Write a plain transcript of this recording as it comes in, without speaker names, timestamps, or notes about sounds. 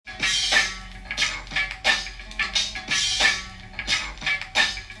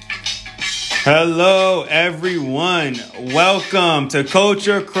Hello, everyone. Welcome to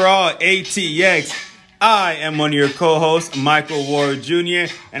Culture Crawl ATX. I am one of your co-hosts, Michael Ward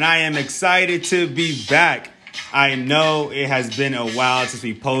Jr., and I am excited to be back. I know it has been a while since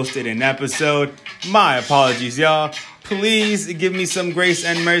we posted an episode. My apologies, y'all. Please give me some grace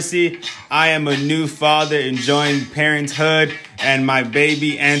and mercy. I am a new father enjoying parenthood, and my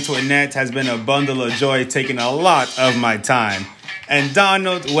baby Antoinette has been a bundle of joy, taking a lot of my time. And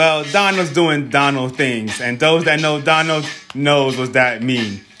Donald's doing Donald things. And those that know Donald knows what that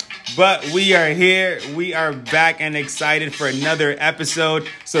means. But we are here. We are back and excited for another episode.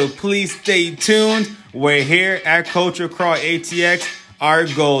 So please stay tuned. We're here at Culture Crawl ATX. Our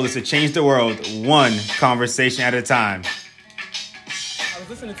goal is to change the world one conversation at a time. I was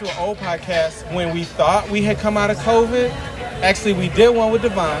listening to an old podcast when we thought we had come out of COVID. Actually, we did one with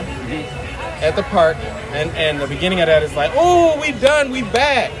Devon at the park. And the beginning of that is like, oh, we done, we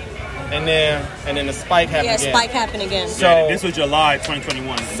back. And then the spike happened again. Yeah, spike happened again. So this was July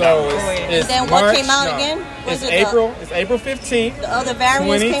 2021. So it's then March, what came out again? It's April 15th. The other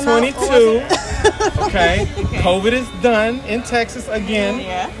variants came 2022. Okay. COVID is done in Texas again.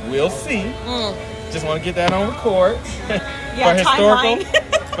 Yeah. We'll see. Just want to get that on record.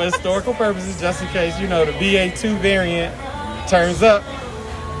 For historical purposes, just in case, the BA2 variant turns up.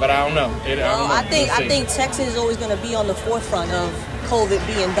 But I don't know. I think Texas is always going to be on the forefront of COVID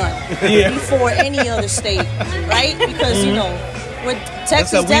being done before any other state, right? Because with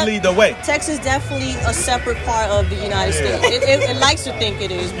Texas, we lead the way. Texas definitely a separate part of the United States. It likes to think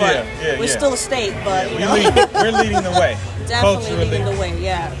it is, but we're still a state. But we're leading the way. Definitely leading the way.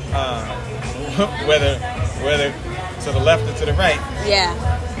 Yeah. Whether to the left or to the right. Yeah.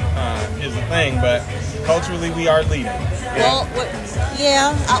 Is the thing, but culturally we are leading. Well,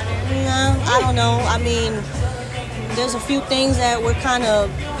 I don't know. I mean, there's a few things that we're kind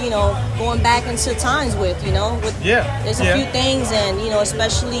of, going back into times with, There's a few things, and,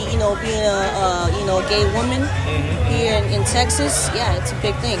 especially, being a gay woman here in Texas, it's a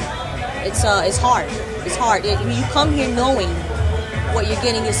big thing. It's hard. It's hard. You come here knowing what you're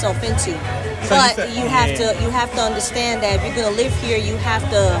getting yourself into. But you have to understand that if you're going to live here, you have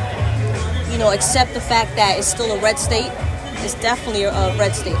to, accept the fact that it's still a red state. It's definitely a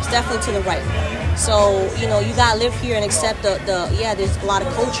red state. It's definitely to the right. So, you got to live here and accept there's a lot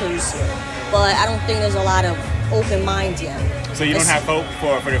of cultures, but I don't think there's a lot of open minds yet. So you don't have hope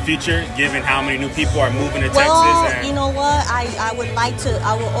for the future, given how many new people are moving to Texas? Well, you know what? I will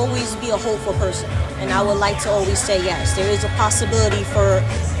always be a hopeful person, and I would like to always say yes. There is a possibility for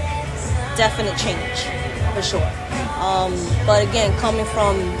definite change, for sure. But again, coming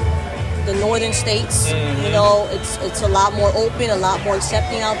from the northern states, it's a lot more open, a lot more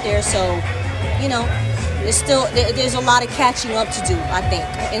accepting out there. So, there's a lot of catching up to do, I think,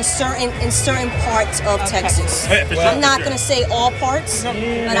 in certain parts of Texas. I'm not going to say all parts, but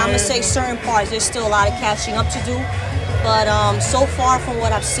I'm going to say certain parts. There's still a lot of catching up to do. But so far from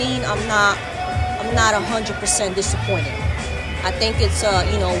what I've seen, I'm not 100% disappointed. I think it's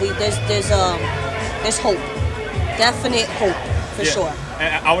there's hope, definite hope for sure.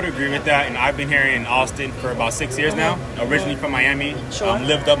 I would agree with that, and I've been here in Austin for about 6 years now. Originally from Miami, sure.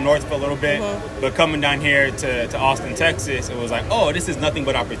 Lived up north for a little bit, but coming down here to Austin, Texas, it was like, oh, this is nothing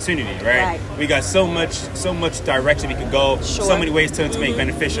but opportunity, right? We got so much direction we could go, so many ways to make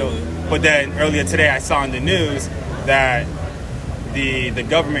beneficial. But then earlier today, I saw in the news that the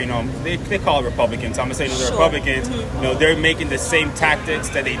government, they call it Republicans. So I'm gonna say the Republicans. They're making the same tactics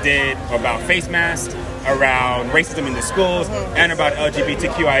that they did about face masks, around racism in the schools, and about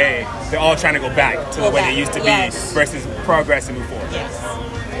LGBTQIA. They're all trying to go back to the way they used to be versus progress and move forward. Yes.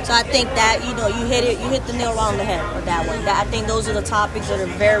 So I think that you hit the nail on the head with that one. I think those are the topics that are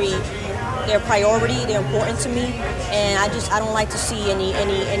they're priority. They're important to me, and I don't like to see any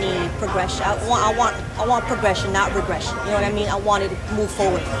progression. I want progression, not regression. You know what I mean? I want it to move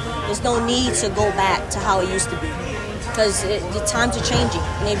forward. There's no need to go back to how it used to be, because the times are changing,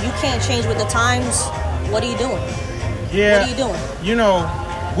 and if you can't change with the times, what are you doing? Yeah. What are you doing?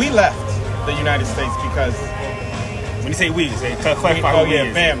 We left the United States because... When you say we, clarify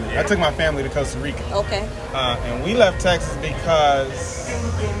family. Yeah. I took my family to Costa Rica. Okay. And we left Texas because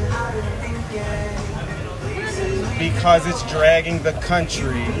it's dragging the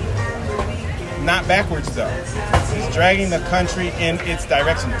country, not backwards though. It's dragging the country in its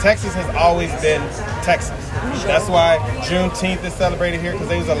direction. Texas has always been Texas. That's why Juneteenth is celebrated here, because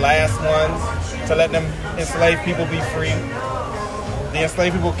they was the last ones to let them enslaved people be free. The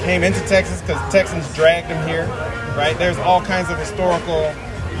enslaved people came into Texas because Texans dragged them here, right? There's all kinds of historical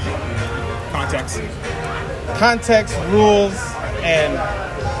context, rules, and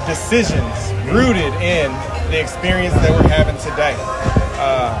decisions rooted in the experience that we're having today.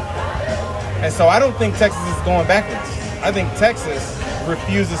 And so I don't think Texas is going backwards. I think Texas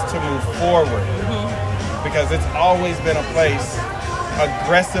refuses to move forward because it's always been a place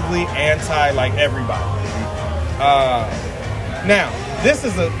aggressively anti like everybody. Now, this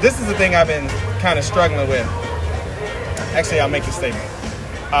is the thing I've been kind of struggling with. Actually, I'll make a statement.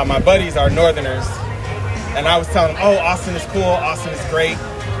 My buddies are Northerners, and I was telling them, "Oh, Austin is cool. Austin is great.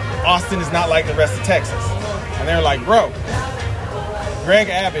 Austin is not like the rest of Texas." And they're like, "Bro, Greg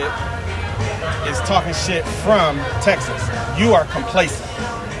Abbott is talking shit from Texas. You are complicit,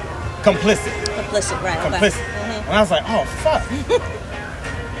 right? Complicit." And I was like, "Oh fuck,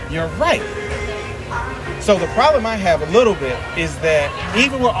 you're right." So the problem I have a little bit is that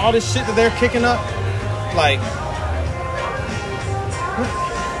even with all this shit that they're kicking up, like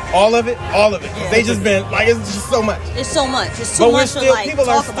all of it. Yeah. They just been like, it's just so much. It's so much. It's too much to like people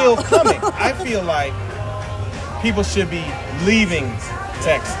talk are still about. coming. I feel like people should be leaving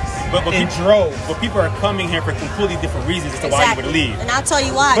Texas. In droves. But people are coming here for completely different reasons as to why you would leave. And I'll tell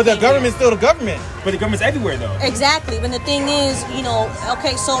you why. But the government's still the government. But the government's everywhere, though. Exactly. But the thing is,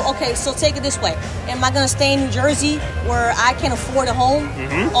 so take it this way. Am I going to stay in New Jersey where I can afford a home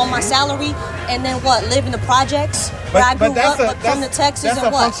on my salary and then what, live in the projects where I grew up, but come to Texas and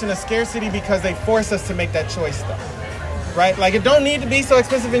what? That's a function of scarcity because they force us to make that choice, though. Right? Like, it don't need to be so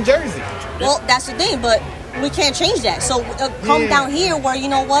expensive in Jersey. Well, that's the thing, but we can't change that. So come down here where, you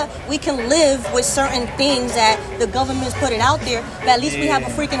know what, we can live with certain things that the government's put it out there, but at least we have a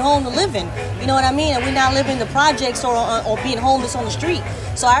freaking home to live in. You know what I mean? And we're not living in the projects or being homeless on the street.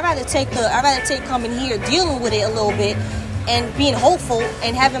 So I'd rather take coming here, dealing with it a little bit, and being hopeful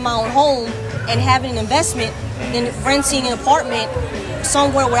and having my own home and having an investment than renting an apartment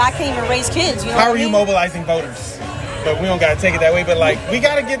somewhere where I can't even raise kids. You know How are you mobilizing voters? But we don't got to take it that way. But, like, we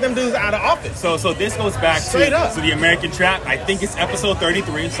got to get them dudes out of office. So this goes back to the American Trap. I think it's episode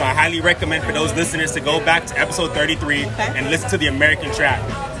 33. So I highly recommend for those listeners to go back to episode 33 and listen to the American Trap.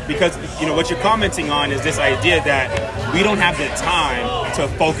 Because, you know, what you're commenting on is this idea that we don't have the time to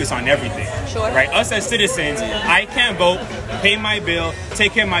focus on everything. Sure. Right? Us as citizens, I can't vote, pay my bill,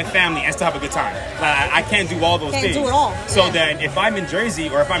 take care of my family, and still have a good time. I can't do all those things. Can't do it all. So then if I'm in Jersey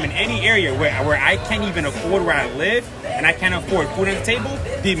or if I'm in any area where I can't even afford where I live and I can't afford food on the table,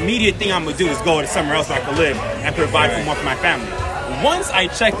 the immediate thing I'm going to do is go to somewhere else where I can live and provide for more for my family. Once I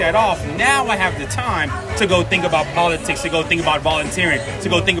check that off, now I have the time to go think about politics, to go think about volunteering, to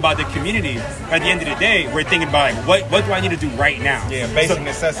go think about the community. At the end of the day, we're thinking about like, what do I need to do right now? Yeah, basic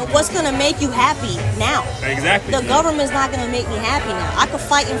necessities. What's going to make you happy now? Exactly. The government's not going to make me happy now. I could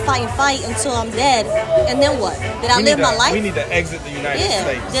fight until I'm dead, and then what? Did I live my life? We need to exit the United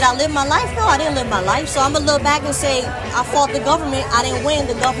States. Did I live my life? No, I didn't live my life. So I'm going to look back and say, I fought the government. I didn't win.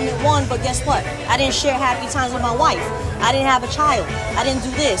 The government won. But guess what? I didn't share happy times with my wife. I didn't have a child. I didn't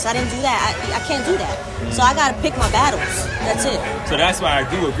do this. I didn't do that. I can't do that. So I got to pick my battles. That's it. So that's why I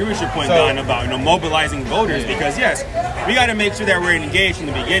do agree with your point, Don, about mobilizing voters. Because yes, we got to make sure that we're engaged in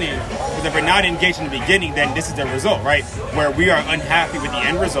the beginning. Because if we're not engaged in the beginning, then this is the result, right? Where we are unhappy with the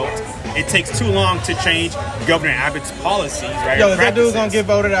end result. It takes too long to change Governor Abbott's policies, right? Yo, is that dude gonna get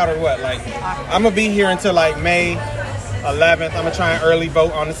voted out or what? Like, I'm gonna be here until like May 11th. I'm gonna try and early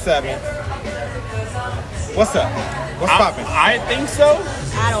vote on the 7th. What's up? What's popping? I think so.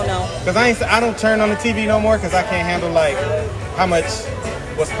 I don't know. Because I don't turn on the TV no more because I can't handle like how much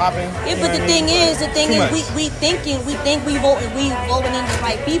what's popping. Yeah, but the thing is we think we voting in the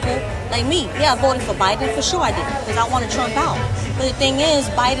right people. Like me, I voted for Biden for sure I did because I want to Trump out. But the thing is,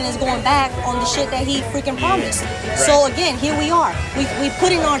 Biden is going back on the shit that he freaking promised. Right. So again, here we are. We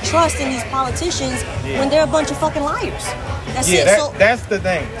putting our trust in these politicians when they're a bunch of fucking liars. That's it. That's the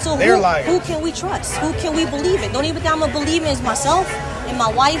thing. So they're liars. Who can we trust? Who can we believe in? The only thing I'm gonna believe in is myself and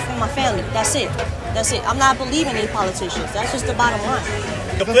my wife and my family. That's it. I'm not believing any politicians. That's just the bottom line.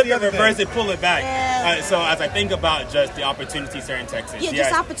 To flip it, reverse it, pull it back. Yeah. So as I think about just the opportunities here in Texas. Yeah,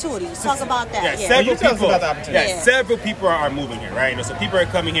 just opportunities. Talk about that. Several people. About the opportunities. Several people are moving here, right? So people are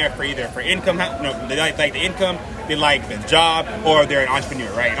coming here for either for income. They like the income, they like the job, or they're an entrepreneur,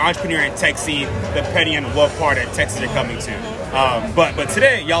 right? An entrepreneur in tech scene, depending on what part of Texas they're coming to. But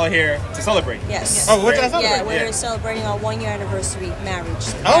today, y'all are here to celebrate. Yes. Oh, what y'all celebrating? Yeah, we're celebrating our 1-year anniversary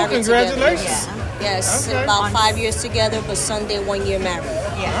marriage. Oh, congratulations. Yes, okay. About 5 years together, but Sunday 1 year married.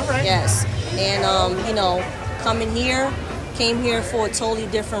 Yeah. All right. Yes, and came here for a totally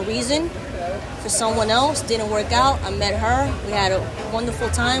different reason. For someone else, didn't work out. I met her. We had a wonderful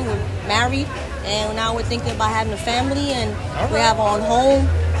time. We're married, and now we're thinking about having a family, and we have our own home.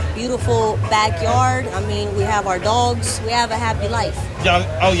 beautiful backyard. I mean, we have our dogs. We have a happy life.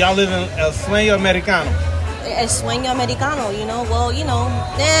 Y'all live in El Sueño Americano. El Sueño Americano, you know. Well, you know,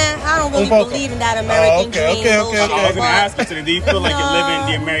 I don't really believe in that American dream. Okay. I was going to ask you today, do you feel like you're living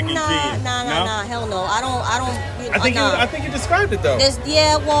the American dream? Nah, hell no. I don't. I think you described it though.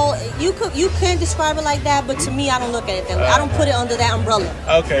 Well, you can describe it like that, but to me, I don't look at it that way. I don't put it under that umbrella.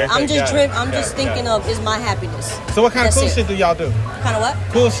 Okay. I'm just thinking of is my happiness. So what kind of cool shit do y'all do? Kind of what?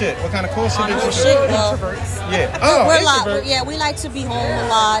 Cool shit. What kind of cool shit do you do? Well, yeah. We're a lot. We like to be home a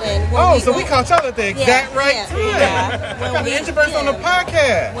lot, and we caught y'all at the exact right time. Yeah. We got the introverts on the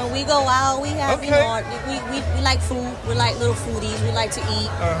podcast. When we go out, we have we like food. We like little foodies. We like to eat,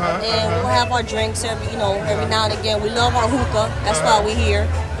 and we'll have our drinks every now and again. We love our hookah. That's why we here,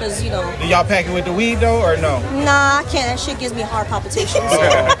 because Do y'all pack it with the weed though, or no? Nah, I can't. That shit gives me heart palpitations.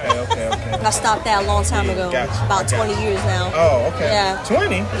 Okay. I stopped that a long time ago. Gotcha. About 20 years now. Oh, okay. Yeah.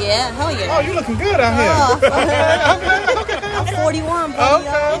 20? Yeah, hell yeah. Oh, you looking good out here. I'm 41, buddy.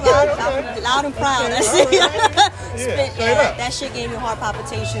 I'm loud and proud. That's it. That shit gave me heart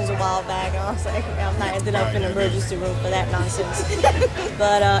palpitations a while back. I was like, I ended up in the emergency room for that nonsense.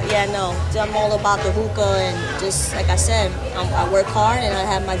 But I'm all about the hookah, and just like I said, I work hard and I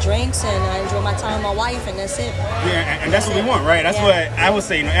have my drinks and I enjoy my time with my wife, and that's it. Yeah, and that's what we want, right? That's what I would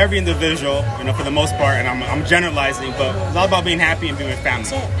say. Every individual, for the most part, and I'm generalizing, but it's all about being happy and being with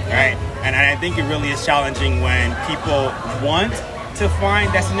family, right? And I think it really is challenging when people want to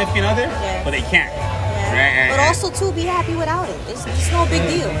find that significant other, but they can't. Right? But also, too, be happy without it. It's no big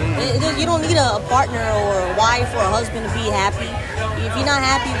deal. You don't need a partner or a wife or a husband to be happy. If you're not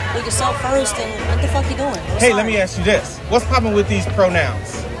happy with yourself first, then what the fuck you doing? Hey, let me ask you this. What's popping with these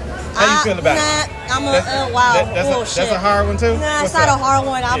pronouns? How you feel about it? That's a hard one, too? Nah, it's not a hard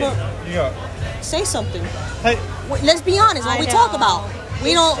one. Say something. Hey. Let's be honest. What we talk about,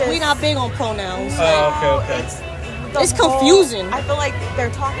 we're not big on pronouns. Okay. It's confusing. I feel like they're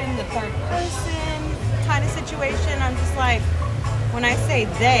talking in the third person kind of situation. I'm just like, when I say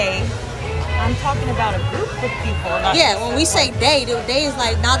they, I'm talking about a group of people. When we say they is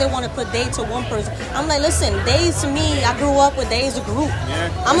like, now they want to put they to one person. I'm like, listen, they to me, I grew up with they as a group.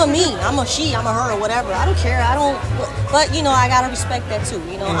 Yeah. I'm a me, I'm a she, I'm a her, or whatever. I don't care. But I gotta respect that too.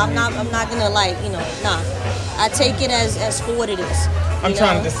 I'm not gonna I take it as for what it is. I'm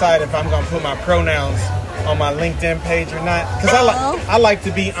trying to decide if I'm gonna put my pronouns on my LinkedIn page or not, because I like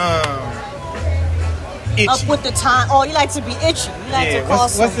to be itchy. Up with the time. Oh, you like to be itchy. You like to call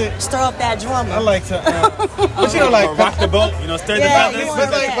stir up that drama. I like to, but rock the boat. Stir the feathers.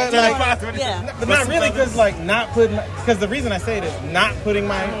 But not really, because because the reason I say it is not putting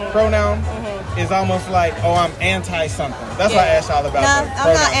my pronoun is almost like, I'm anti something. That's why I asked y'all about.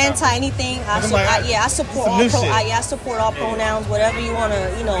 I'm not anti anything. I support all I support all pronouns. Whatever you want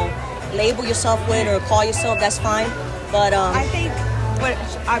to label yourself with or call yourself, that's fine. But I think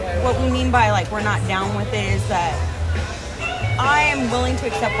what we mean by we're not down with it is that I am willing to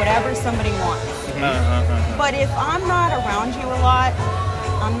accept whatever somebody wants. But if I'm not around you a lot,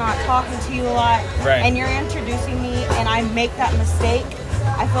 I'm not talking to you a lot, and you're introducing me and I make that mistake,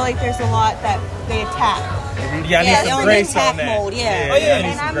 I feel like there's a lot that they attack. I need some grace on that. Mode,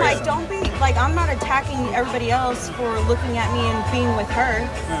 and I'm like, don't be I'm not attacking everybody else for looking at me and being with her.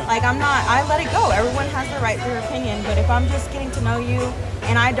 I let it go. Everyone has the right to their opinion, but if I'm just getting to know you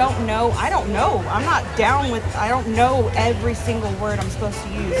and I don't know. I'm not down with, I don't know every single word I'm supposed to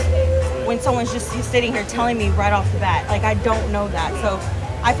use when someone's just sitting here telling me right off the bat. I don't know that. So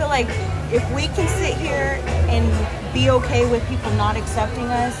I feel like if we can sit here and be okay with people not accepting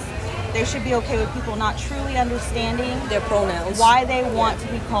us, they should be okay with people not truly understanding their pronouns, why they want to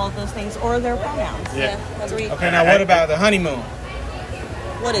be called those things, or their pronouns. Yeah, agreed. Okay, now what about the honeymoon?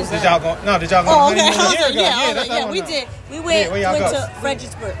 What is that? Did y'all go on honeymoon? We did. We went to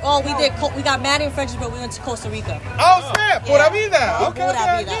Fredericksburg. Oh, we did. We got married in Fredericksburg. We went to Costa Rica. Oh, snap. Pura vida. Okay.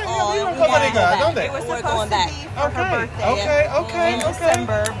 It was supposed to be for her birthday in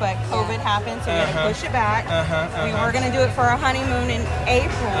December, but COVID happened, so we had to push it back. We were going to do it for our honeymoon in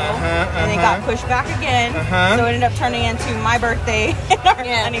April, and it got pushed back again, so it ended up turning into my birthday and our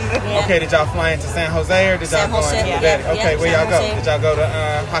honeymoon. Okay, did y'all fly into San Jose, or did y'all go into Okay, where y'all go? Did y'all go to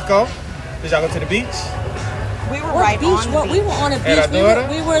Jaco? Did y'all go to the beach? We were on the beach. We were on a beach. We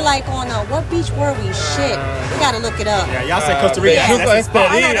were on what beach were we? Shit. We gotta look it up. Yeah, y'all said Costa Rica. That's the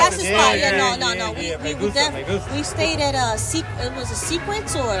spot. That's the spot. We stayed at it was a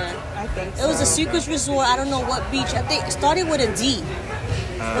Sequence, or I think so. It was a Sequence resort. I don't know what beach. I think it started with a D.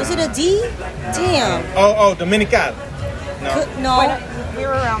 Was it a D? Damn. Oh, Dominical. No. We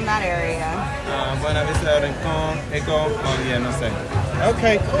were around that area. Buena Vista, Rincón, Eco. Oh, yeah, no sé.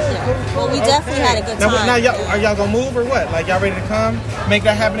 Okay, cool. Well, we definitely had a good time. Now are y'all gonna move or what? Like, y'all ready to come make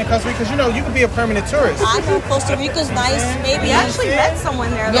that happen in Costa Rica? Because you can be a permanent tourist. I know Costa Rica's nice. Maybe we actually met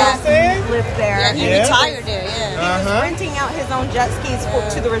someone there that lived there. Yeah, he retired there. Yeah, he was renting out his own jet skis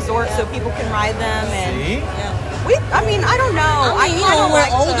to the resort so people can ride them. And I don't know.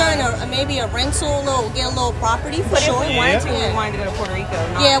 We're older and maybe a rental, get a little property for sure. If we wanted to, we wanted to go to Puerto Rico.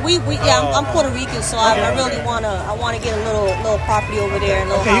 I'm Puerto Rican, so I really want to get a little property over there.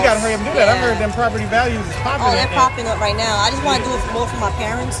 Okay, you gotta hurry up and do that. I heard them property values is popping. Oh, they're popping up right now. I just want to do it more for my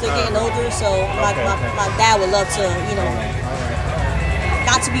parents. They're getting older, so my dad would love to,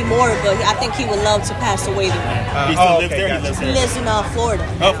 not to be morbid, but I think he would love to pass away there. He still lives there? He lives in Florida.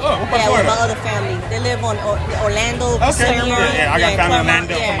 What part of Florida? With my other family. They live on Orlando. Okay. I got family in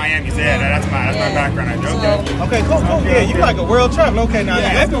Orlando from Miami. So that's my background. Okay, cool. Yeah, you like a world traveler. Okay, now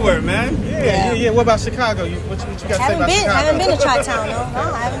you're everywhere, man. Yeah. What about Chicago? What you got to say about Chicago? I haven't been to Chi-Town, no.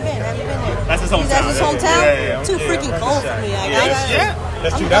 I haven't been there. That's his hometown. That's his hometown? Yeah. Too freaking cold for me.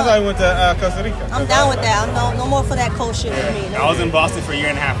 That's true. That's why I went to Costa Rica. I'm down with that. I'm no more for that cold shit with me. I was in Boston for a year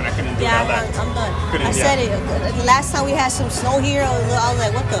and a half and I couldn't do all that. I'm done. I said it. The last time we had some snow here, I was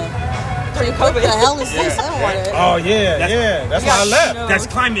like, what the hell is this? I don't want it. Oh, yeah. That's why I left. That's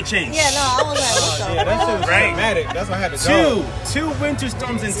climate change. Yeah, no, I was like, what the that shit was dramatic. That's why I had to go. Two winter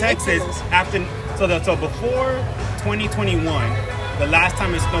storms in Texas so before 2021. The last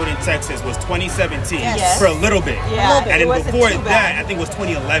time it snowed in Texas was 2017 for a little bit. Yeah. And then before that, I think it was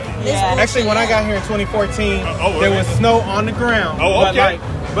 2011. Yeah. Actually, when I got here in 2014, there was snow on the ground. Oh, okay.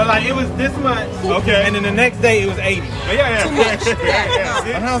 But it was this much. Okay. And then the next day, it was 80. Yeah.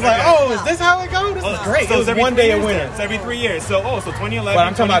 And I was like, is this how it goes? This is great. So it was 1 day of winter. It's every 3 years. So 2011, but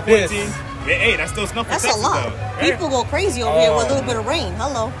I'm talking about this. Hey, that's still snow for Texas, Texas, a lot. though. People go crazy over here with a little bit of rain.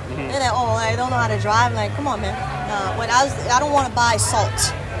 Hello. They're like, I don't know how to drive. Like, come on, man. I don't want to buy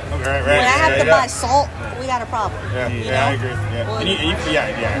salt. Right. When I have to buy salt, we got a problem. I agree.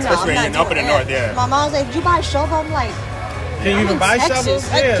 Especially up in the north. My mom's like, did you buy a shovel? I'm like, can you even buy shovels?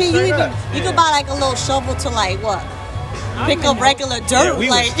 You can buy like a little shovel to pick up regular dirt. Yeah, we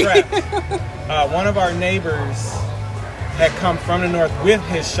were strapped. One of our neighbors had come from the north with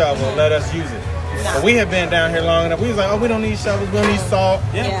his shovel, let us use it. But we had been down here long enough. We was like, we don't need shovels, we don't need salt.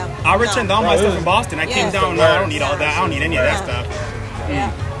 I returned all my stuff in Boston. I came down, I don't need all that. I don't need any of that stuff.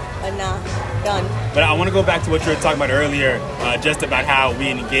 But done. But I want to go back to what you were talking about earlier, just about how we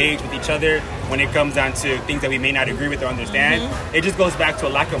engage with each other when it comes down to things that we may not agree with or understand. It just goes back to a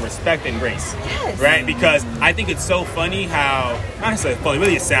lack of respect and grace, right? Because I think it's so funny how, not necessarily funny,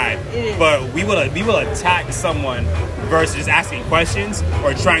 really it's sad, but we will attack someone versus just asking questions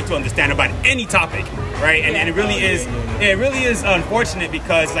or trying to understand about any topic, right? And it really is unfortunate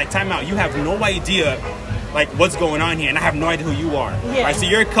because time out, you have no idea what's going on here, and I have no idea who you are. Right? So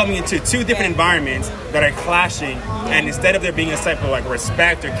you're coming into two different environments that are clashing, and instead of there being a type of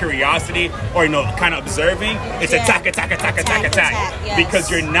respect or curiosity or kind of observing, it's attack, because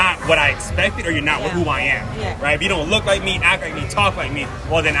you're not what I expected or you're not who I am. Right? If you don't look like me, act like me, talk like me,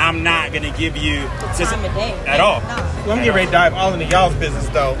 well then I'm not gonna give you just at all. Well, I'm getting ready to dive all into y'all's business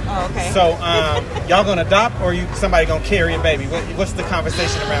though. Oh, okay. So y'all gonna adopt or somebody gonna carry a baby? What's the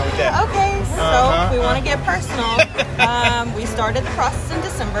conversation around with that? Okay, so if we want to get personal, we started the process in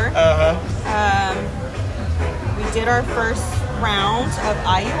December. We did our first round of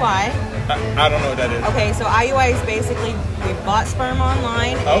IUI. I don't know what that is. Okay, so IUI is basically we bought sperm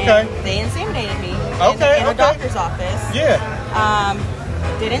online. And they inseminated me in a doctor's office.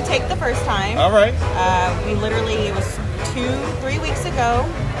 Didn't take the first time. All right. We literally, it was 2-3 weeks ago.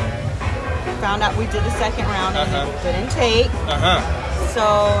 Found out we did the second round and it didn't take.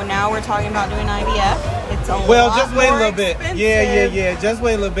 So now we're talking about doing IVF. It's a lot just wait more a little bit. Expensive. Yeah. Just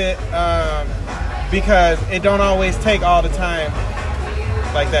wait a little bit, because it don't always take all the time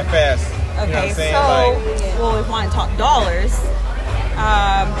like that fast. Okay, you know what I'm saying? Well, if we want to talk dollars,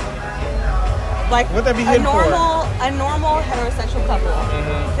 what that be a normal heterosexual couple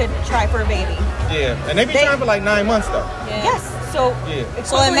could try for a baby. Yeah, and they be trying for 9 months though. Yes. So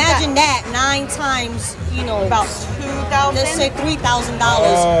imagine that 9 times, about $2,000. Let's say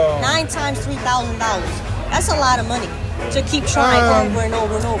 $3,000. 9 times $3,000. That's a lot of money to keep trying over and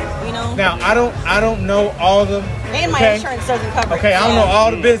over and over. Now I don't know all the. And my insurance doesn't cover it. Okay, I don't know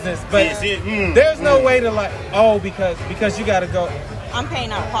all the business, but there's no way to because you got to go. I'm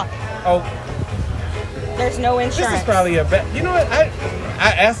paying out of pocket. Oh. There's no insurance. This is probably a bet. You know what? I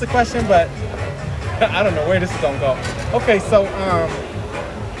asked the question, but I don't know where this is gonna go. Okay, so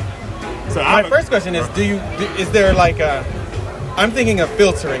my first question is: is there a I'm thinking of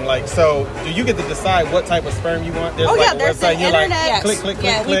filtering. Like, so do you get to decide what type of sperm you want? There's there's an internet. Like, click.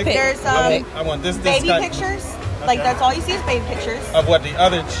 There's I want this baby type. pictures. Like, that's all you see is baby pictures. Of what the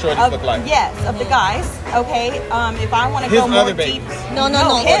other shorties look like. Yes, of the guys. Okay. If I want to go more deep. No.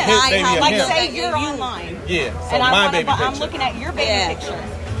 Him. Like, say you're online. Yeah. So and my baby picture. I'm looking at your baby picture.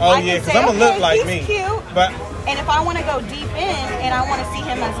 Oh, yeah, because I'm going to look like me. He's cute. But. And if I want to go deep in and I want to see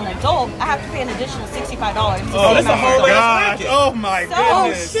him as an adult, I have to pay an additional $65. Oh, that's a whole God. Oh, my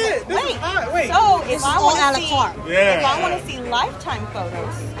goodness. Oh, shit. Wait. So if I want to see, if I want to see lifetime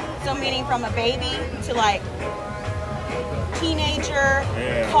photos, so meaning from a baby to like teenager,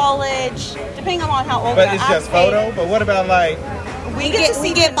 college, depending on how old. But it's just photo. But what about like? We get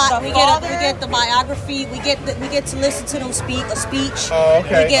the biography. We get to listen to them speak a speech. Oh,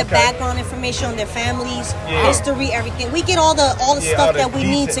 okay. We get background information on their families, history, everything. We get all the stuff that we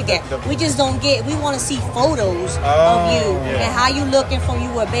need to get. We just don't get. We want to see photos of you and how you looking from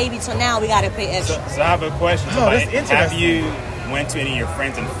you were a baby to now. We got to pay extra. So I have a question. That's interesting. Have you went to any of your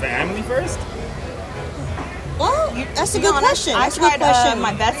friends and family first? Well, that's a good question. I tried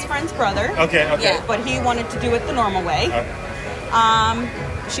my best friend's brother. Okay. Yeah. But he wanted to do it the normal way.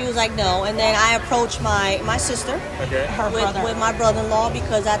 She was like, no. And then I approached my sister with my brother-in-law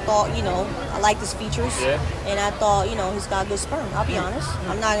because I thought, I like his features. Yeah. And I thought, he's got good sperm. I'll be honest.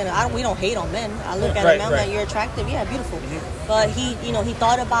 We don't hate on men. I look at him, I'm like, you're attractive. Yeah, beautiful. Mm-hmm. But he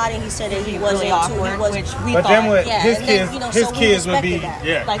thought about it. And he said that he wasn't really awkward, which we but thought. Then with his kids would be,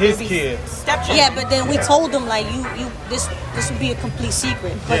 like his kids. Stepchildren. Yeah, but then we told him, like, this would be a complete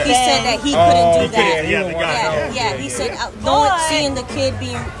secret. But he said that he couldn't do that. He said, seeing the kid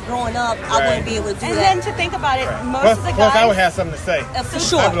growing up, I wouldn't be able to do that. And then to think about it, most of the guys... I would have something to say. For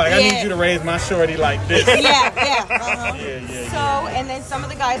sure. I'd be like, I need you to raise my shorty like this. So, and then some of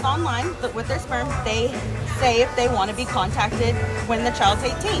the guys online, with their sperm, they say if they want to be contacted when the child's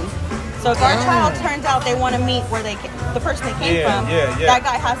 18. So if our child turns out they want to meet where the person they came from, that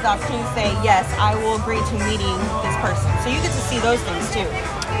guy has the opportunity to say, yes, I will agree to meeting this person. So you get to see those things too.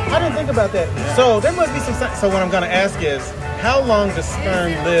 I didn't think about that. So there must be some... So what I'm going to ask is, how long does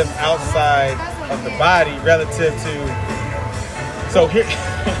sperm live outside of the body relative to... So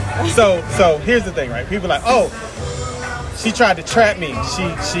here's the thing, right? People are like, oh, she tried to trap me.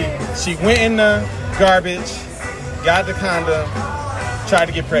 She went in the garbage, got the condom, tried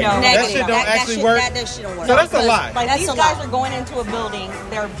to get pregnant. No, that shit don't actually work. That shit don't work. So that's a lie. Like these guys are going into a building,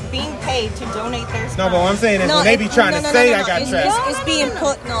 they're being paid to donate their sperm. No, but what I'm saying is when they be trying to say I got trapped. It's being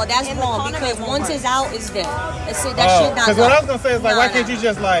put. No, that's wrong because once it's out, it's dead. That shit not. Because what I was gonna say is like, why can't you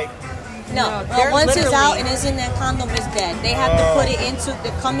just like? No, once it's out and it's in that condom, it's dead. They have to put it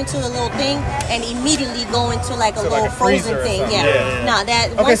they come into the little thing and immediately go into like a little frozen thing. Nah,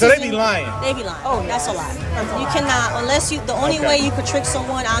 that. Okay, so they be lying. They be lying. Oh, that's a lie. You cannot, unless you. The only way you could trick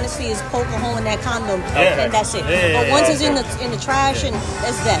someone, honestly, is poke a hole in that condom, and that's it. But once it's in the trash and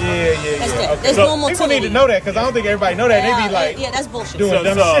it's dead. That's dead. There's no more. People need to know that because I don't think everybody know that. They be like, that's bullshit. Doing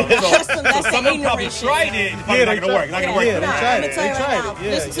dumb shit. That's someone probably tried it. It's not gonna work. Not gonna work. Yeah, they tried it.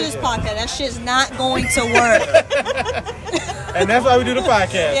 Listen to this podcast. That shit's not going to work. And that's why we do the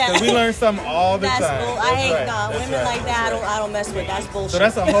podcast, because we learn something all the time. I hate women like that. I don't mess with. That's bullshit. So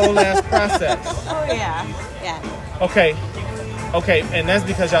that's a whole ass process. Oh yeah. Okay, and that's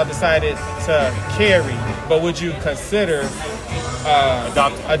because y'all decided to carry. But would you consider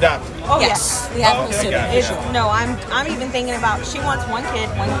adopting? Oh yes, we have considered. No, I'm even thinking about. She wants one kid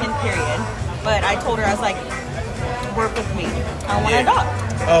period. But I told her, I was like, work with me. I want to adopt.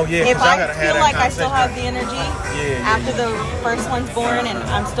 Oh yeah. If I feel like I still have the energy after the first one's born and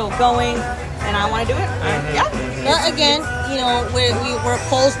I'm still going and I want to do it, But again, we're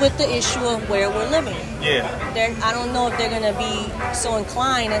posed with the issue of where we're living. Yeah. I don't know if they're gonna be so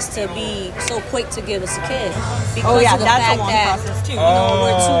inclined as to be so quick to give us a kid. Because of the that's fact a long that process too.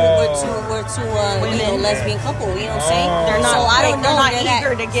 We're two lesbian couple. You know what I'm saying? They're not. So I don't know. They're not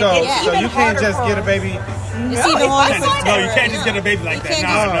eager to get. So you can't just get a baby. It's even harder. No, you can't just get a baby like that. No.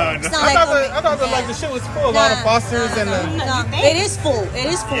 I thought like the shit was full of a lot of fosters and it is full. It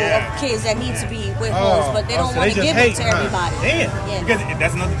is full of kids that need to be with hoes, but they don't want to give it to everybody. Damn. Because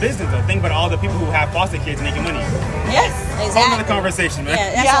that's another business though. Think about all the people who have foster kids making money. Yes, exactly. Whole other conversation, man.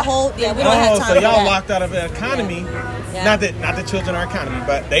 Yeah, that's a whole. Yeah, we don't have time. So for y'all that. locked out of the economy. Not that children are economy,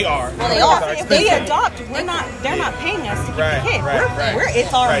 but they are. Well, they are. If we adopt, they're not paying us to get the kid. We're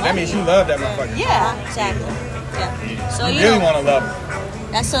it's our money. That means you love that motherfucker. Yeah, exactly. Yeah. So you really want to love them.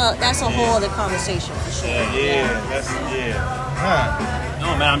 That's a whole other conversation for sure. Huh.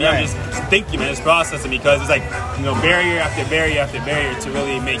 No, man. I mean, I'm just thinking, man. It's processing because it's like, barrier after barrier after barrier to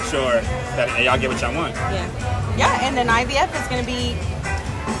really make sure that y'all get what y'all want. Yeah, and then IVF is going to be a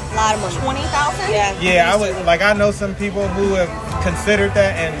lot of money. 20,000. Yeah, I know some people who have considered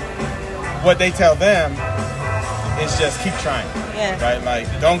that, and what they tell them is just keep trying. Yeah. Right. Like,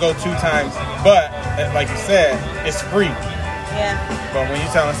 don't go 2 times, but like you said, it's free. Yeah. But when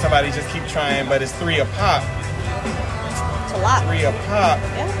you're telling somebody just keep trying, but it's $3 a pop. It's a lot. $3 a pop.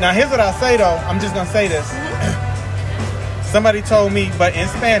 Yeah. Now here's what I'll say though. I'm just gonna say this. Somebody told me, but in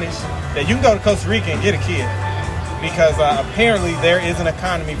Spanish, that you can go to Costa Rica and get a kid because apparently there is an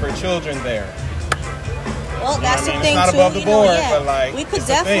economy for children there. Well, that's the thing it's not too. above the board, but like we could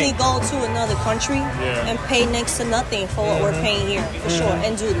definitely go to another country and pay next to nothing for what we're paying here, for sure,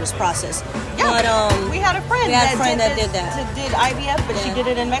 and do this process. Yeah, but we had a friend that did that. Did IVF, but she did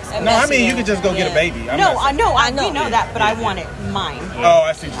it in Mexico. No, I mean you could just go get a baby. I know that, but I wanted mine. Oh,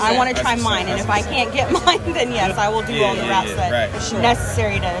 I see. I want to try mine, and if I can't get mine, then yes, I will do all the routes that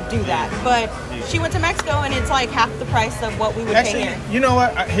necessary to do that. But she went to Mexico, and it's like half the price of what we would pay here. You know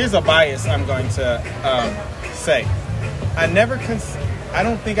what? Here's a bias I'm going to say. I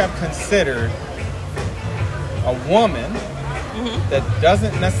don't think I've considered a woman that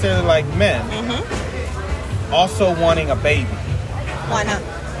doesn't necessarily like men also wanting a baby. Why not?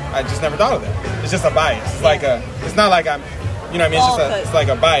 I just never thought of that. It's just a bias. It's like it's not like I'm, it's like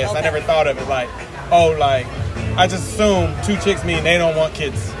a bias. Okay. I never thought of it like, I just assume 2 chicks mean they don't want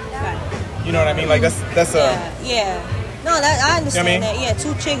kids. Right. You know what I mean? Like that's yeah. No, I understand you know that. Yeah,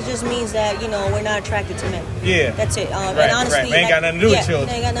 2 chicks just means that, we're not attracted to men. Yeah. That's it. Right, and honestly, we ain't got nothing to do with children.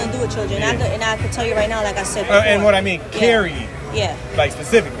 Ain't got nothing to do with children. Yeah. And I can tell you right now, like I said before. And what I mean, carry. Yeah. Like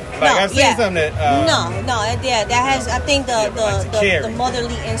specifically. Like I've seen something that. That has. I think the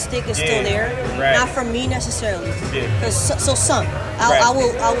motherly instinct is still there. Right. Not for me necessarily. Yeah. Because some, I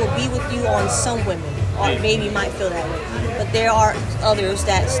will be with you on some women, or maybe you might feel that way. But there are others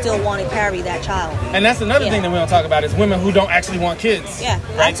that still want to carry that child. And that's another thing that we don't talk about is women who don't actually want kids. Yeah,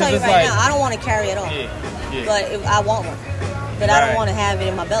 right? I'll tell you right now, I don't want to carry at all. Yeah. But I want one. But I don't want to have it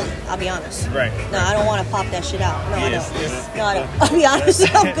in my belly. I'll be honest. Right. No, I don't want to pop that shit out. No, I don't. No, I don't. I'll be honest.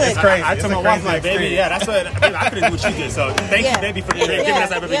 I'm good. It's crazy. I told my wife, like, baby, that's what I couldn't do what you did. So thank you, baby, for giving us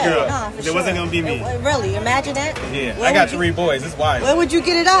that baby girl. Nah, it wasn't gonna be me. Really, imagine that. Yeah, I got 3 boys. It's wise. Where would you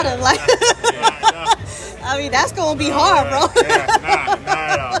get it out of? Like, I mean, that's gonna be hard, bro. Not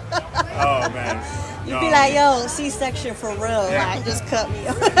at all. Oh man. You'd be like, yo, C-section for real. Like, just cut me.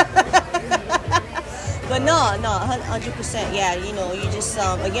 But no, 100%. Yeah, you just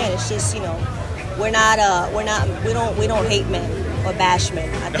again, it's just we don't hate men or bash men.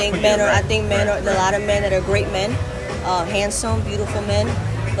 I think men are a lot of men that are great men, handsome, beautiful men,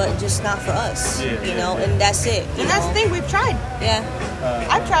 but just not for us. And that's it. And that's the thing, we've tried. Yeah.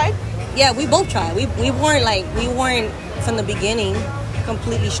 I've tried. Yeah, we both tried. We weren't from the beginning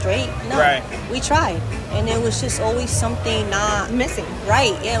completely straight. No. Right. We tried. And it was just always something not missing.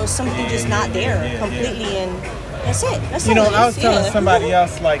 Right. Yeah, it was something just not there completely, and that's it. That's all it is. I was telling somebody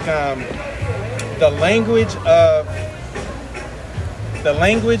else, like, the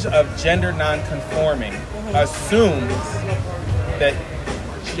language of gender non-conforming assumes that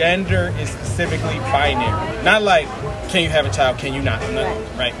gender is specifically binary. Not like, can you have a child, can you not?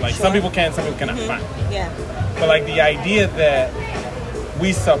 Right? Like, some people can, some people cannot. Fine. Yeah. But like the idea that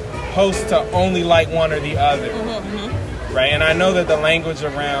we supposed to only like one or the other, right? And I know that the language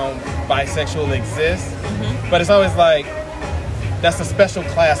around bisexual exists, but it's always like that's a special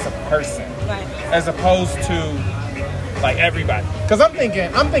class of person, right? As opposed to like everybody. Because I'm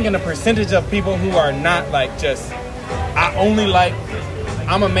thinking the percentage of people who are not like just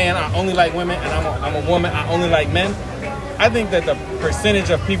I'm a man, I only like women, and I'm a woman, I only like men. I think that the percentage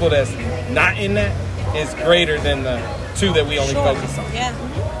of people that's not in that is greater than the 2 that we only focus on. Yeah.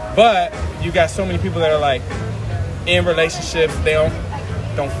 But you got so many people that are like in relationships, they don't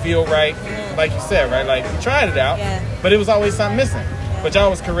feel right. Like you said, right? Like you tried it out, but it was always something missing. Yeah. But y'all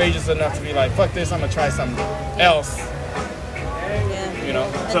was courageous enough to be like, fuck this, I'm gonna try something else.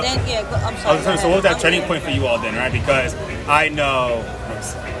 So, and then, I'm sorry. So what was that turning point for you all then, right? Because I know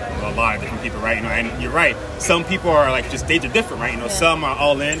a lot of different people, right? And you're right. Some people are like just they're different, right? Some are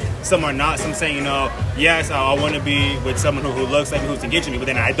all in, some are not. Some saying, yes, I want to be with someone who looks like me, who's engaging me, but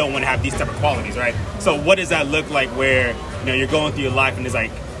then I don't want to have these type of qualities, right? So what does that look like where you're going through your life and it's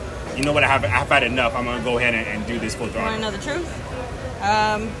like, you know what, I've had enough. I'm gonna go ahead and do this full throttle. Want to know the truth?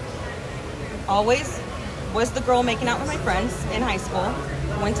 Always was the girl making out with my friends in high school.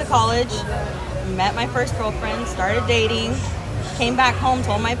 Went to college, met my first girlfriend, started dating. Came back home,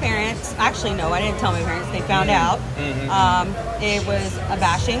 told my parents. Actually, no, I didn't tell my parents. They found out. it was a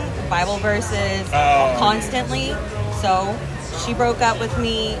bashing, Bible verses constantly. So she broke up with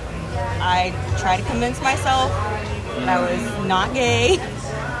me. I tried to convince myself that I was not gay.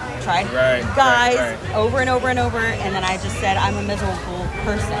 Tried guys over and over and over, and then I just said I'm a miserable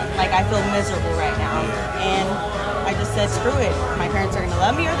person. Like, I feel miserable right now, and I just said screw it. My parents are gonna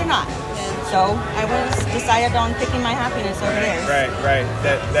love me or they're not. And so I decided on picking my happiness over theirs. Right.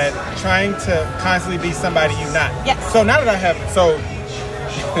 That trying to constantly be somebody you're not. Yes. So now that I have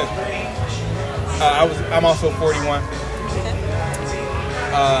I'm also 41.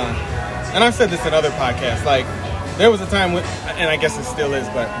 And I've said this in other podcasts, like, there was a time when, and I guess it still is,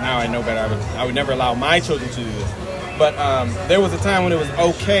 but now I know better. I would never allow my children to do this. But there was a time when it was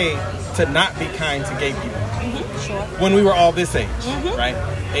okay to not be kind to gay people. Mm-hmm, sure. When we were all this age, right?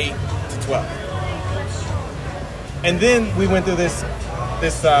 8 to 12. And then we went through this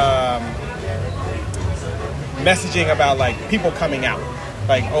messaging about, like, people coming out.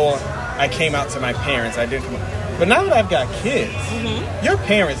 Like, oh, I came out to my parents. I didn't come out. But now that I've got kids, your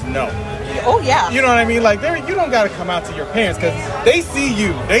parents know. Oh, yeah. You know what I mean? Like, you don't got to come out to your parents because they see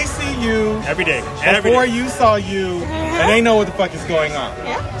you. They see you every day. Before you saw you, and they know what the fuck is going on.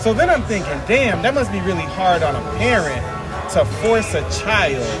 Yeah. So then I'm thinking, damn, that must be really hard on a parent to force a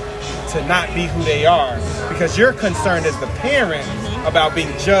child to not be who they are because you're concerned as the parent about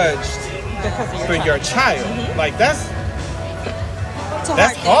being judged for your child. Like, that's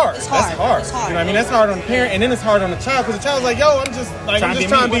hard. It's hard. That's hard. It's hard. You know what I mean? That's hard on the parent, and then it's hard on the child because the child's like, "Yo, I'm just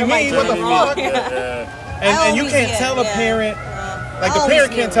trying to be me. What the fuck?" And you can't tell a parent, like, the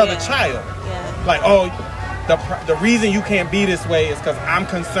parent can't tell the child, like, "Oh, the reason you can't be this way is because I'm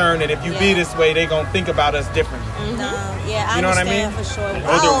concerned that if you be this way, they gonna think about us differently." I you know what I mean? For sure.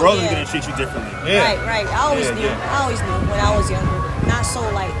 The world is gonna treat you differently. Right. I always knew. I always knew when I was younger. Not so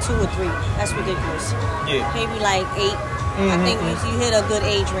like 2 or 3. That's ridiculous. Maybe like 8. I think you hit a good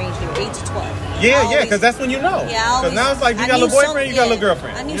age range here, 8 to 12. Yeah, because that's when you know. Because now it's like, you got a little boyfriend, you got a little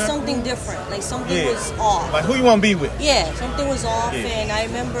girlfriend. I knew something different. Like, something was off. Like, who you want to be with? Yeah, something was off. And I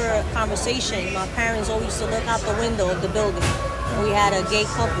remember a conversation. My parents always used to look out the window of the building. We had a gay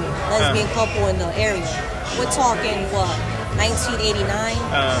couple, lesbian couple in the area. We're talking, what, 1989?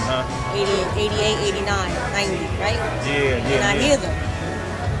 88, 89, 90, right? Yeah. And I hear them.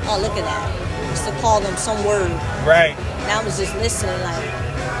 Oh, look at that. Used to call them some word. Right. And I was just listening, like,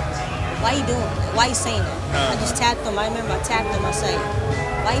 why you doing that? Why you saying that? I just tapped them. I remember I tapped them. I say,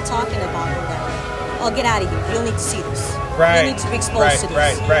 why you talking about that? Oh, get out of here. You don't need to see this. Right. You don't need to be exposed to this.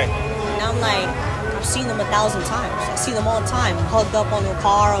 Right. And I'm like, I've seen them 1,000 times. I see them all the time, hugged up on the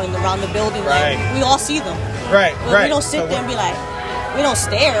car and around the building. Right. Like, we all see them. Right. We don't sit there and be like, we don't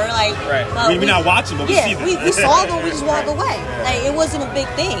stare. Like, we're not watching, but we see them. We saw them. We just walk away. Like, it wasn't a big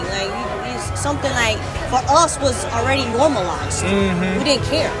thing. Like, something like, for us, was already normalized. We didn't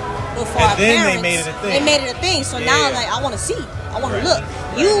care. But for our parents, they made it a thing. They made it a thing. So now, like, I want to see. I want to look.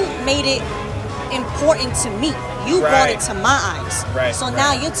 You made it important to me. You brought it to my eyes. So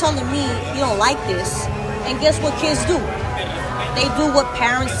now you're telling me you don't like this. And guess what kids do? They do what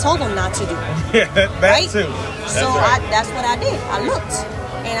parents told them not to do. That too. So that's what I did. I looked.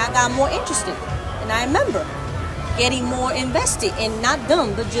 And I got more interested. And I remember getting more invested in not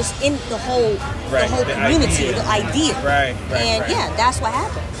them, but just in the whole community, the idea. And that's what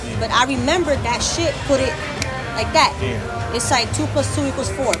happened. But I remember that shit, put it like that. It's like 2 + 2 =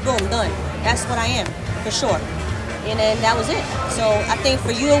 4. Boom, done. That's what I am, for sure. And then that was it. So I think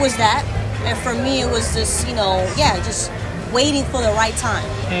for you it was that, and for me it was just, just waiting for the right time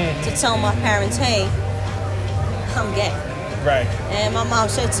to tell my parents, hey, I'm gay. Right. And my mom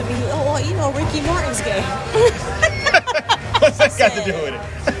said to me, oh, Ricky Martin's gay. What's that got to do with it?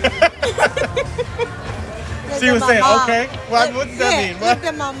 She was saying, okay. What does that mean? Looked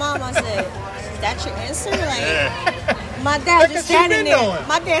at my mom, I said, is that your answer? Like, my dad just standing there.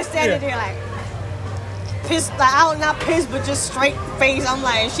 My dad standing there like, pissed, like, out, not pissed, but just straight face. I'm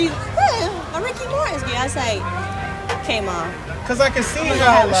like, Ricky Martin's gay. I say, okay, Mom. Because I can see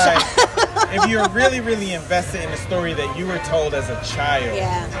how, like, if you're really, really invested in the story that you were told as a child,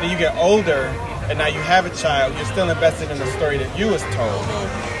 then you get older, and now you have a child, you're still invested in the story that you was told.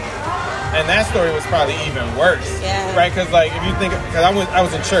 And that story was probably even worse, right? Because, like, if you think, because I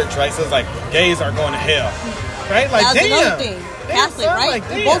was in church, right? So it's like, gays are going to hell, right? Like, that was damn. Another thing. Catholic, right? Like,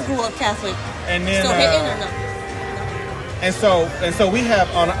 we both grew up Catholic. And then, still hitting or no? And so we have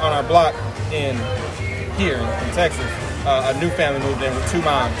on our block here in Texas, a new family moved in with 2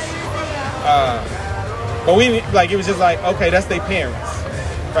 moms. But we, like, it was just like, okay, that's their parents,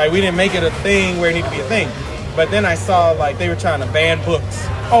 right? We didn't make it a thing where it needed to be a thing. But then I saw, like, they were trying to ban books.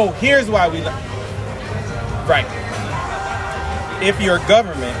 Oh, here's why we... Right. if your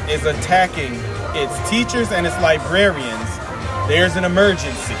government is attacking its teachers and its librarians, there's an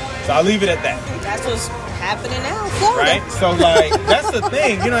emergency. So I'll leave it at that. That's what's happening now, Florida. Right? So, like, that's the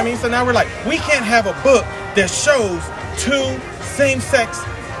thing. You know what I mean? So now we're like, we can't have a book that shows 2 same-sex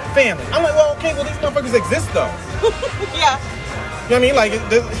families. I'm like, well, okay, well, these motherfuckers exist, though. Yeah. You know what I mean? Like,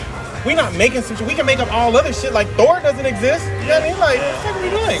 we're not making some shit. We can make up all other shit. Like, Thor doesn't exist. You know what I mean? Like, what the fuck are we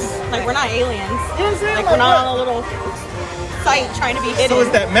doing? Like, we're not aliens. You know what I'm saying? Like, we're not on a little site trying to be hidden. So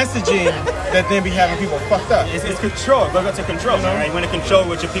it's that messaging that then be having people fucked up. It's control. It goes back to control, right? You want to control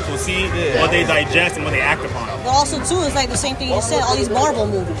what your people see, what they digest, and what they act upon. But also, too, it's like the same thing you said. All these Marvel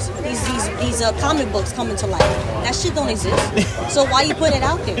movies, these comic books coming to life. That shit don't exist. So why you put it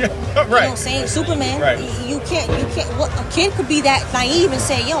out there? Right. You know what I'm saying? Superman. Right. You can't. What, a kid could be that naive and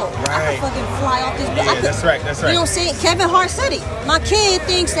say, "Yo, I can fucking fly off this." Yeah, that's right. That's right. You know what I'm saying? Kevin Hart said it. My kid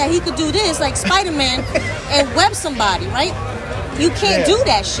thinks that he could do this, like Spider-Man, and web somebody, right? You can't do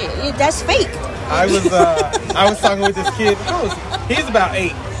that shit. That's fake. I was talking with this kid. He's about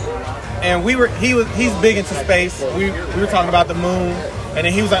 8, and he's big into space. We were talking about the moon, and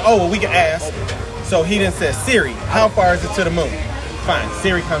then he was like, "Oh, well, we can ask." So he then said, "Siri, how far is it to the moon?" Fine.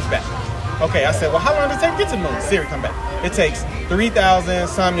 Siri comes back. Okay, I said, "Well, how long does it take to get to the moon?" Siri come back. It takes 3,000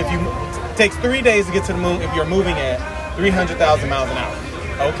 something. It takes 3 days to get to the moon if you're moving at 300,000 miles an hour.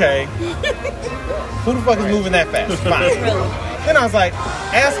 Okay. Who the fuck is moving that fast? Fine. Then I was like,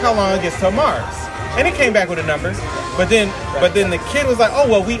 ask how long it gets to Mars. And it came back with a number. But then the kid was like, oh,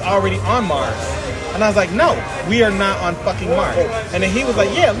 well, we already on Mars. And I was like, no, we are not on fucking Mars. And then he was like,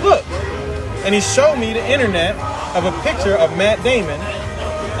 yeah, look. And he showed me the internet of a picture of Matt Damon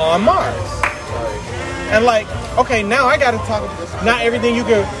on Mars. And like, okay, now I got to talk. Not everything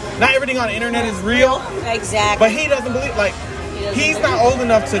on the internet is real. Exactly. But he doesn't believe, like, he's not old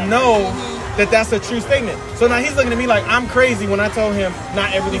enough to know that that's a true statement. So now he's looking at me like I'm crazy when I told him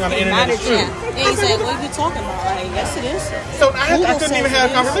not everything on the internet is true. And he's like, what are you talking about? Like, yes, it is. So I couldn't even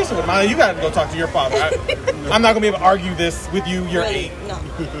have a conversation with him. You got to go talk to your father. I'm not going to be able to argue this with you. You're 8. No.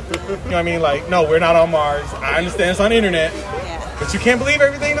 You know what I mean? Like, no, we're not on Mars. I understand it's on the internet. Yeah. But you can't believe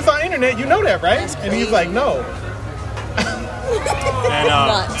everything that's on the internet. You know that, right? And he's like, no. And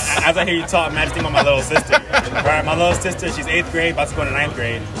as I hear you talk, man, I just think about my little sister. Right, my little sister, she's 8th grade, about to go into 9th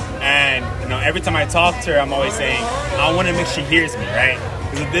grade. And, every time I talk to her, I'm always saying, I want to make sure she hears me, right?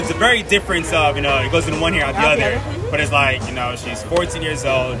 There's a very difference of, it goes in one ear out the other. But it's like, she's 14 years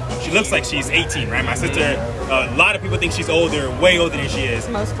old. She looks like she's 18, right? My sister, a lot of people think she's older, way older than she is.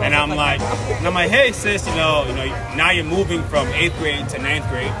 And I'm like, hey, sis, now you're moving from 8th grade to 9th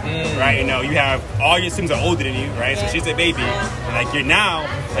grade, right? You have all your students are older than you, right? So she's a baby. And like, you're now,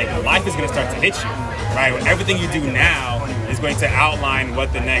 like, life is going to start to hit you, right? Everything you do now is going to outline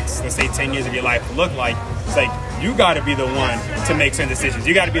what the next, let's say, 10 years of your life will look like. It's like, you got to be the one to make certain decisions.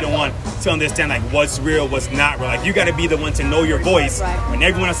 You got to be the one to understand, like, what's real, what's not real. Like, you got to be the one to know your voice. When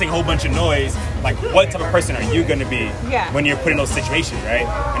everyone is saying a whole bunch of noise, like, what type of person are you going to be when you're put in those situations, right?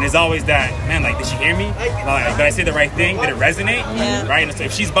 And there's always that, man, like, did she hear me? Like, did I say the right thing? Did it resonate? Yeah. Right? And so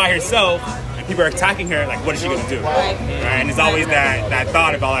if she's by herself and people are attacking her, like, what is she going to do? Right? And there's always that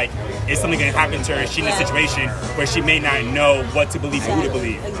thought about, like, is something going to happen to her? Is she in a situation where she may not know what to believe or who to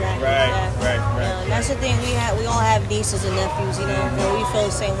believe? Exactly. Right. That's the thing. We all have nieces and nephews, and we feel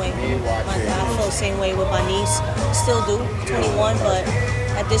the same way. I feel the same way with my niece. Still do, 21, but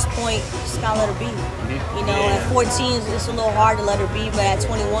at this point, just gotta let her be. At 14, it's a little hard to let her be, but at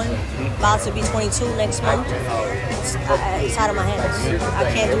 21, about to be 22 next month, it's out of my hands. I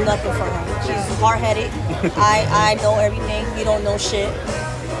can't do nothing for her. She's hard-headed. I know everything. You don't know shit.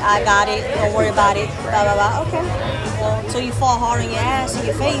 I got it. Don't worry about it. Blah, blah, blah. Okay. Well, until you fall hard on your ass in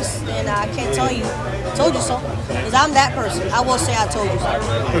your face, then I can't tell you. Told you so. Because I'm that person. I will say I told you so.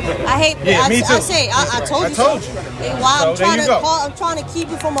 I hate. Me too. I say I told you so. While I'm trying to keep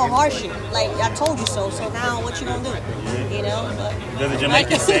you from a harsh shit. Like, I told you so. So now what you gonna do? But there's a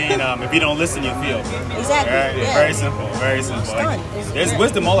Jamaican saying, if you don't listen, you feel. Exactly. Right? Yeah. Very simple. Very simple. There's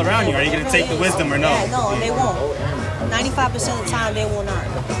wisdom all around you. Are you gonna take the wisdom or no? Yeah, no, they won't. 95% of the time, they will not.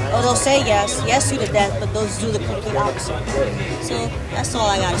 Or they'll say yes to the death, but they'll do the complete opposite. So that's all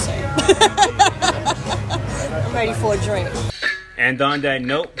I gotta say. I'm ready for a drink. And on that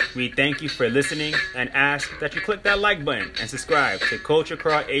note, we thank you for listening and ask that you click that like button and subscribe to Culture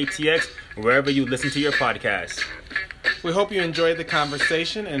Crawl ATX wherever you listen to your podcast. We hope you enjoyed the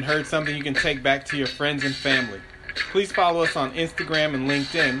conversation and heard something you can take back to your friends and family. Please follow us on Instagram and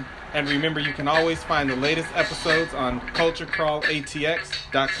LinkedIn. And remember, you can always find the latest episodes on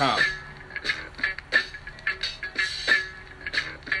culturecrawlatx.com.